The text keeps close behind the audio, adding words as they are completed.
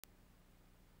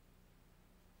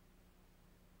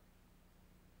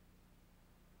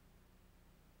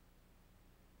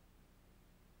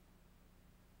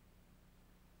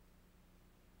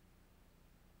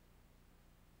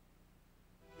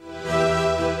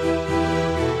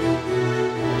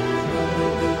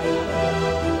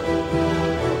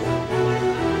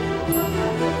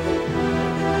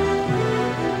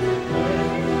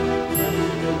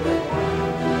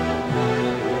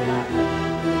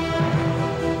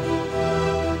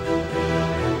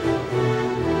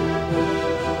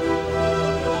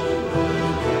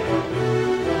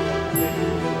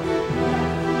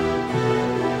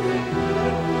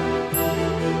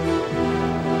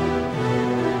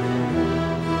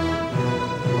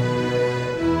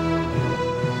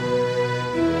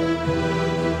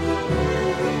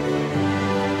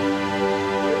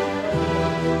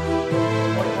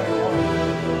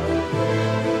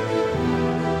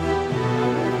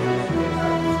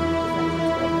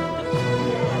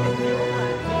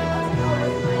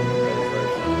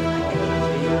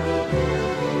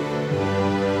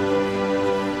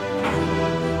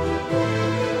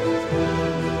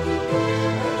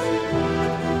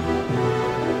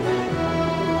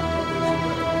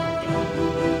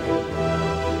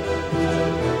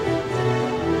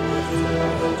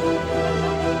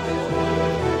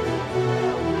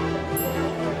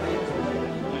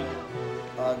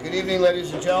evening,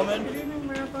 ladies and gentlemen.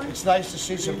 It's nice to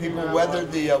see some people weather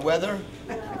the weather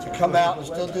to come out and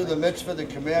still do the mitzvah, the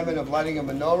commandment of lighting a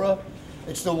menorah.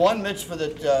 It's the one mitzvah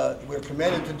that we're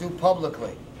commanded to do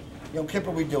publicly. Yom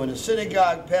Kippur we do in the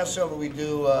synagogue, Passover we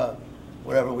do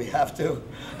wherever we have to.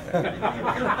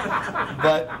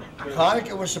 But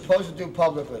Hanukkah we're supposed to do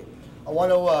publicly. I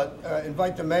want to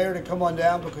invite the mayor to come on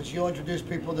down because you'll introduce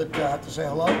people that have to say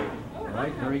hello. All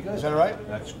right, very good. Is that all right?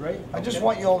 That's great. I just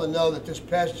want you all to know that this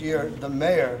past year, the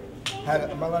mayor had,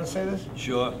 am I allowed to say this?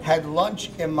 Sure. Had lunch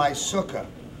in my sukkah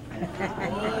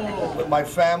with my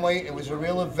family. It was a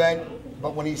real event.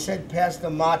 But when he said pass the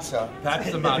matzah,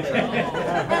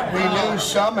 we knew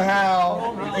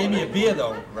somehow. He gave me a beer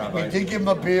though, Rabbi. We did give him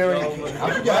a beer. How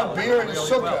could you have beer in a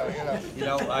sukkah? You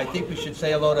know, I think we should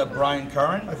say hello to Brian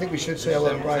Curran. I think we should say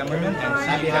hello to Brian Curran.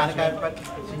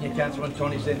 And Senior Councilman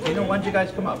Tony Santino. Why don't you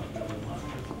guys come up?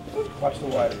 Watch the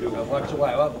wire. Watch the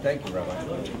wire. Well, thank you, Rabbi.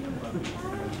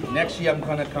 Next year, I'm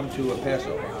going to come to a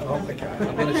Passover. I'm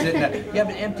going to sit in that. You have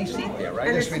an empty seat there,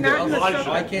 right? Yes, we do.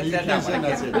 I can't sit that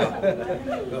one.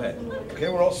 Go ahead. Okay,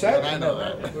 we're all set? I know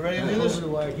that. We're ready to do this?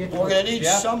 We're going to need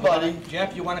somebody.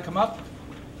 Jeff, you want to come up?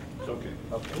 It's okay.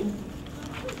 Okay.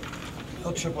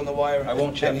 He'll trip on the wire. I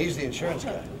won't trip. And he's the insurance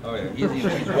guy. Oh, yeah.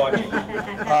 He's watching.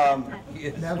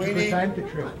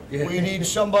 We need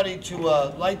somebody to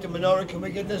light the menorah. Can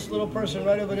we get this little person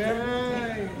right over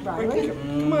there?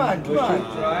 Come on, come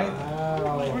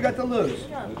on. We got to lose.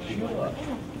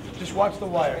 Just watch the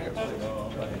wire.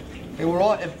 Okay, we're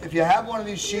all. If you have one of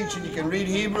these sheets and you can read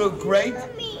Hebrew, great.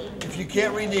 If you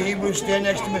can't read the Hebrew, stand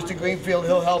next to Mr. Greenfield.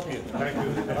 He'll help you. All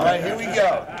right, here we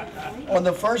go. On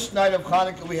the first night of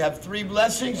Hanukkah, we have 3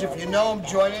 blessings. If you know them,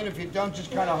 join in. If you don't,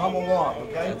 just kind of hum along,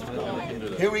 okay?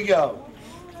 Here we go.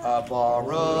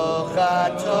 Baruch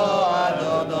atah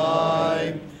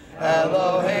Adonai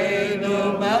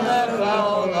Eloheinu melech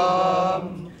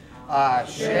haolam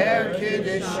asher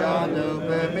kiddushanu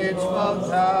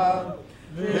b'mitzvotav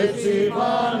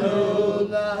v'tzivanu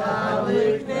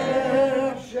lahadlik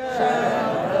ner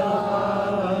shel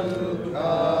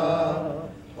Hanukkah.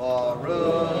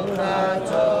 Baruch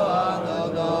atah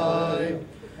Adonai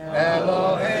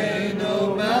Eloheinu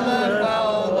melech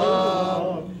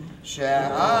haolam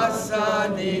she'asa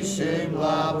nisim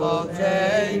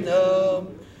lavoteinu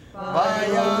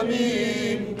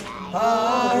bayamim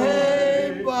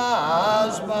ha'hem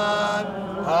ba'azman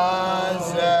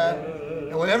hazeh.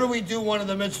 And whenever we do one of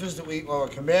the mitzvahs that or a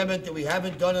commandment that we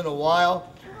haven't done in a while,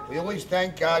 we always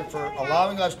thank God for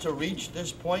allowing us to reach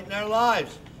this point in our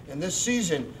lives, in this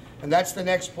season, and that's the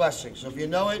next blessing. So if you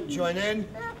know it, join in.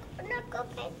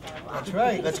 That's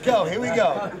right. Let's go. Here we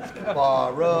go.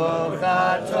 Baruch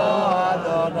atah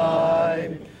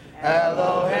Adonai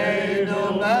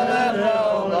Eloheinu melech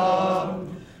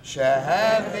haolam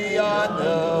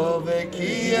shehechianu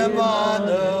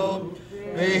v'kiyamanu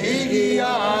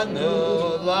v'higianu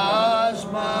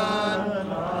lazman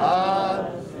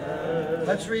hazeh.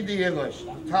 Let's read the English.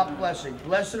 Top blessing.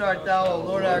 Blessed art thou, O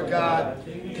Lord our God,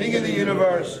 King of the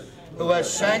universe, who has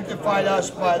sanctified us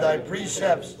by thy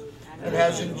precepts and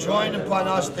has enjoined upon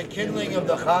us the kindling of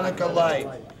the Hanukkah light.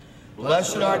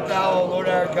 Blessed art thou, O Lord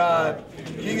our God,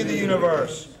 King of the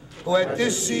universe, who at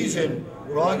this season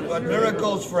wrought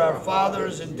miracles for our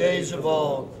fathers in days of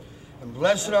old. And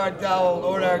blessed art thou, O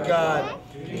Lord our God,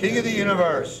 King of the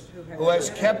universe, who has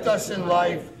kept us in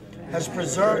life, has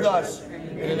preserved us,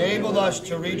 and enabled us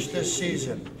to reach this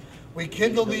season. We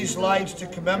kindle these lights to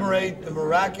commemorate the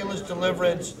miraculous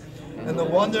deliverance and the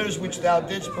wonders which thou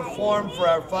didst perform for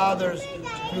our fathers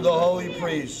through the holy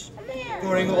priests.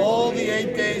 During all the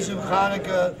 8 days of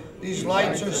Hanukkah, these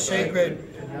lights are sacred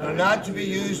and are not to be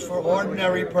used for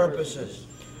ordinary purposes.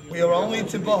 We are only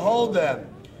to behold them.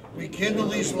 We kindle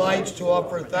these lights to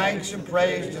offer thanks and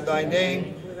praise to thy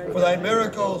name for thy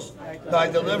miracles, thy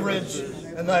deliverance,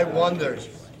 and thy wonders.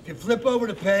 If you flip over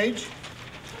the page,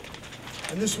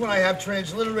 and this one I have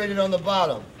transliterated on the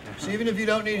bottom. So even if you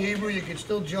don't need Hebrew, you can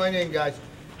still join in, guys.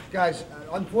 Guys,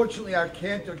 unfortunately, our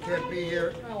cantor can't be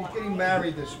here. He's getting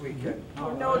married this weekend.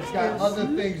 No He's got other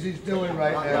things he's doing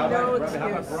right now. No How about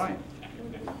excuse. Brian?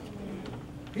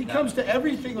 He comes to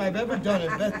everything I've ever done in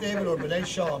Beth David or B'nai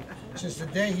Shalom since the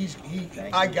day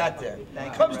I got there. He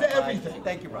comes to everything.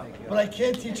 Thank you, Brian. But I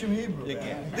can't teach him Hebrew. You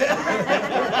can't.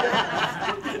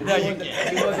 No, you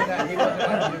can't. He wasn't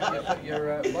at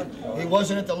your lunch. He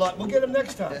wasn't at the lot. We'll get him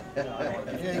next time.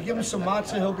 Yeah, give him some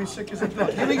matzah, he'll be sick as a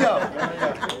dog. Here we go.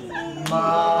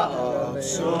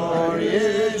 Ma'asor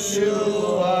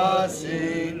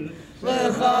Yeshuasi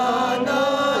Lechana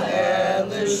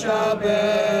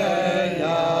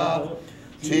Elishabeya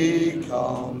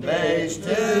Tikkun Beis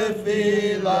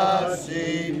Tefilasi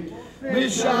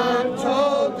Bishan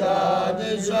Toda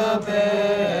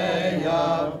Nizabeya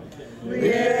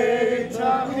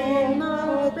Lietachim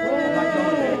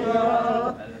Abeya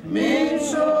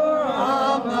Mitzor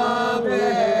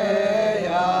Amabeya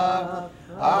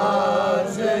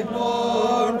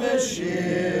Azegmor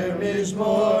Beshir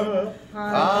Mizmor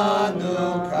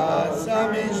Chanukah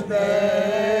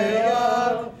Samizbeya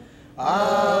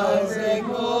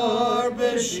Azegmor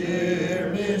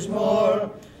Beshir Mizmor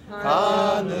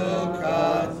Chanukah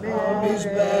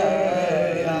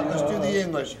Mizbeya. Let's do the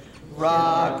English.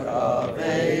 Rock of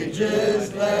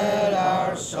ages, let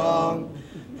our song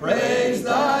praise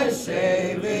thy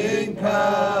saving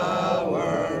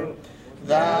power.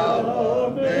 Thou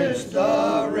amidst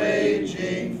the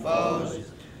raging foes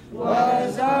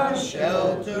was our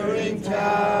sheltering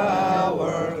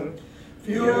tower.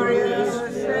 Furious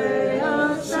they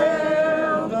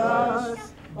assailed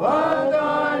us, but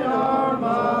thine arm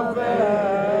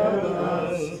availed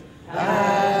us,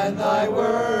 and thy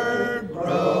word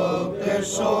broke their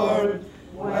sword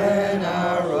when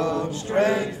our own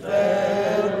strength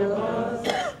failed us,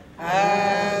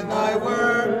 and thy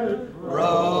word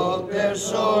broke their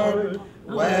sword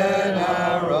when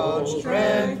our own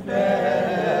strength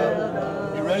failed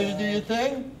us. You ready to do your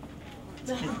thing?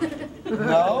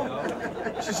 No?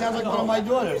 She sounds like one of my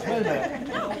daughters. Wait a minute.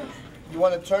 You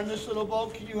want to turn this little bowl?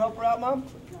 Can you help her out, Mom?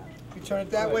 Can you turn it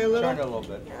that way a little? Turn it a little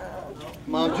bit.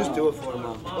 Mom, just do it for her,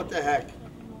 Mom. What the heck?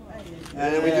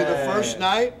 And then we do the first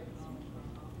night.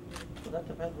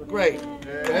 Great.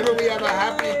 Whenever we have a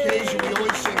happy occasion, we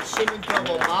always sing Simon Tov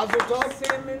or Mazel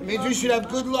Tov. It means we should have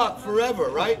good luck forever,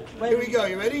 right? Here we go.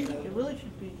 You ready? It really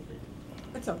should be.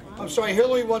 It's okay. I'm sorry,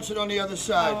 Hillary wants it on the other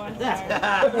side.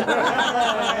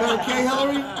 Okay,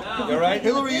 Hillary? You all right?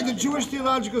 Hillary, in the Jewish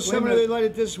Theological Seminary, they light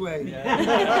it this way.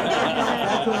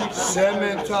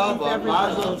 Simon Tov, a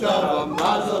Mazel Tov, a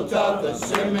Mazel Tov, a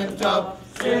Simon Tov.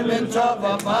 Simon Tov,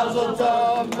 a Mazel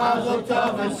Tov, Mazel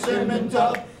Tov, a Simon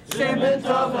Tov. Simon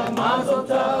Tov, a Mazel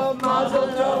Tov, Mazel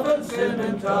Tov, a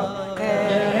Simon Tov.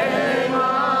 Hey,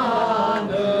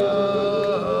 Manu.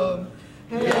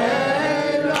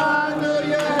 Hey, Manu,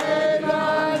 hey,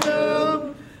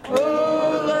 Manu.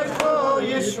 Ulecho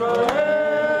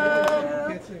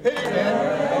Yisrael.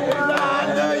 Hey,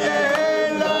 Manu,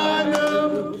 hey,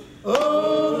 Manu.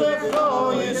 Ulecho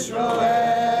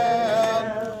Yisrael.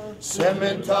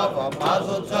 Simon Tov, a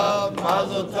Mazel Tov,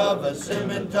 Mazel Tov, a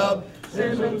Simon Tov.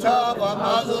 Simon Tov, a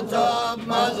Mazel Tov,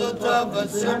 Mazel Tov, a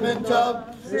Simon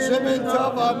Tov. Simon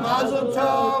Tov, a Mazel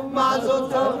Tov, Mazel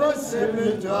Tov, a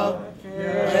Simon Tov.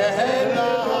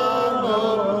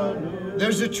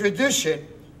 There's a tradition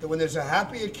that when there's a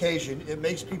happy occasion, it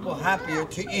makes people happier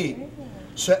to eat.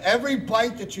 So every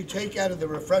bite that you take out of the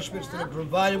refreshments that are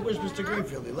provided, where's Mr.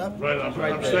 Greenfield? He left? Right, I'm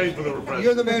staying for the refreshments.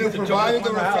 You're the man who provided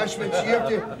the refreshments. You have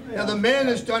to, now the man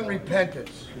has done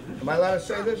repentance. Am I allowed to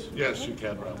say this? Yes, you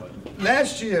can, Rabbi.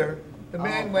 Last year, the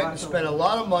man went and spent a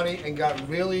lot of money and got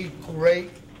really great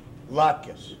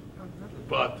latkes.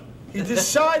 But He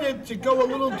decided to go a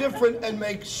little different and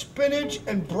make spinach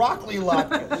and broccoli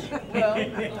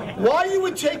latkes. Why you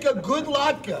would take a good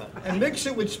latke and mix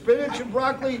it with spinach and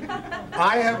broccoli,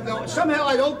 I have no... Somehow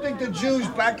I don't think the Jews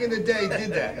back in the day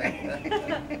did that.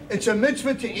 It's a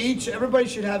mitzvah to eat. So everybody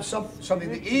should have something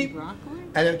to eat.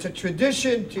 And it's a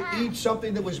tradition to eat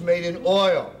something that was made in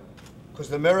oil. Because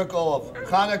the miracle of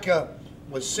Hanukkah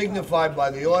was signified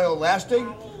by the oil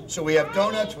lasting. So we have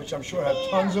donuts, which I'm sure have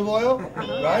tons of oil,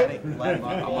 right?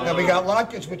 And we got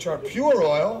latkes, which are pure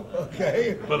oil,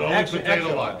 okay? But only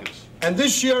potato latkes. And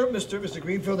this year, Mr.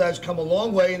 Greenfield has come a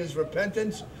long way in his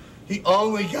repentance. He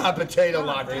only got potato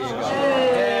latkes.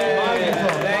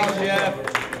 Thanks, Jeff.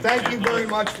 Thank you very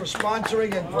much for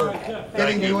sponsoring and for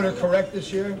getting the order correct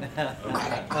this year.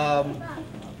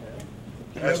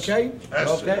 Okay?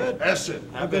 Okay. Essen.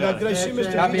 Did I see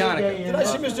Mr. Happy Beach? Hanukkah. Did I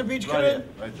see Mr. Beach come in?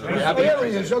 There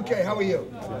he is. Okay, how are you?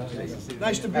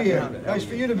 Nice to be here. Nice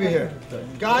for you to be here.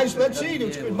 Guys, let's eat.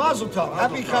 It's good. Mazel tov.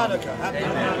 Happy Hanukkah. Happy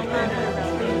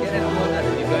Hanukkah.